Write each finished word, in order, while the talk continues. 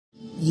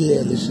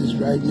Yeah, this is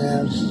right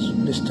now. This is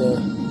Mr.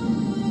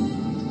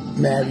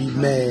 Married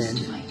Man.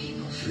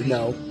 You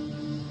know,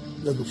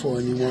 looking for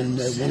anyone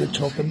that want to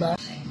talk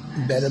about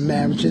better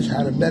marriages,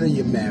 how to better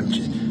your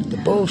marriages, the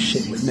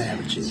bullshit with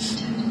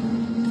marriages,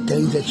 the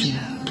things that you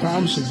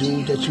promise to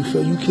do that you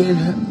feel you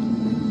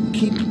can't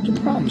keep the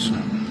promise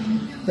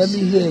on. Let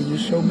me hear you,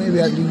 so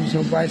maybe I give you some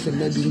advice, and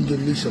maybe you can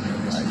give me some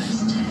advice.